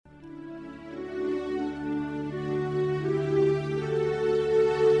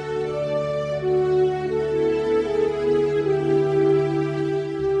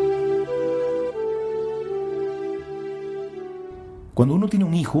Cuando uno tiene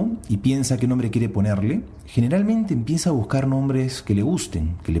un hijo y piensa qué nombre quiere ponerle, generalmente empieza a buscar nombres que le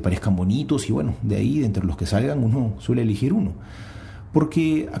gusten, que le parezcan bonitos y bueno, de ahí, de entre los que salgan, uno suele elegir uno.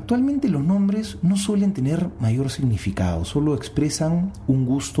 Porque actualmente los nombres no suelen tener mayor significado, solo expresan un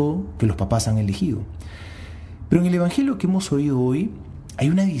gusto que los papás han elegido. Pero en el Evangelio que hemos oído hoy hay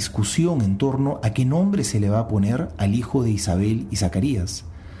una discusión en torno a qué nombre se le va a poner al hijo de Isabel y Zacarías.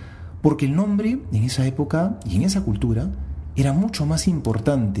 Porque el nombre en esa época y en esa cultura era mucho más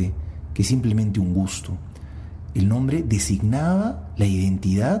importante que simplemente un gusto. El nombre designaba la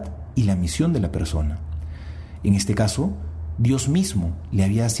identidad y la misión de la persona. En este caso, Dios mismo le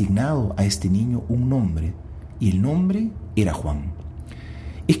había asignado a este niño un nombre, y el nombre era Juan.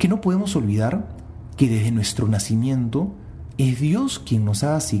 Es que no podemos olvidar que desde nuestro nacimiento es Dios quien nos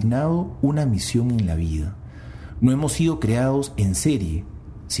ha asignado una misión en la vida. No hemos sido creados en serie,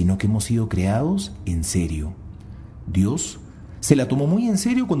 sino que hemos sido creados en serio. Dios se la tomó muy en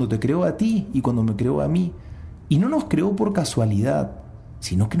serio cuando te creó a ti y cuando me creó a mí. Y no nos creó por casualidad,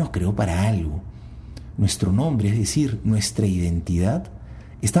 sino que nos creó para algo. Nuestro nombre, es decir, nuestra identidad,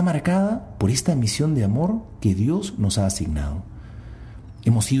 está marcada por esta misión de amor que Dios nos ha asignado.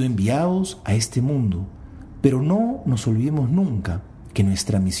 Hemos sido enviados a este mundo, pero no nos olvidemos nunca que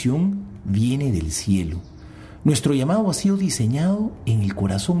nuestra misión viene del cielo. Nuestro llamado ha sido diseñado en el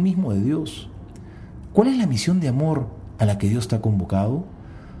corazón mismo de Dios. ¿Cuál es la misión de amor a la que Dios te ha convocado?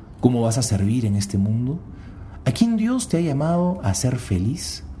 ¿Cómo vas a servir en este mundo? ¿A quién Dios te ha llamado a ser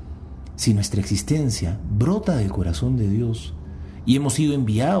feliz? Si nuestra existencia brota del corazón de Dios y hemos sido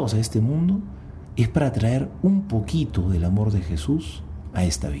enviados a este mundo, es para traer un poquito del amor de Jesús a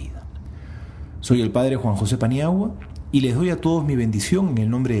esta vida. Soy el Padre Juan José Paniagua y les doy a todos mi bendición en el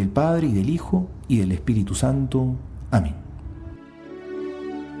nombre del Padre y del Hijo y del Espíritu Santo. Amén.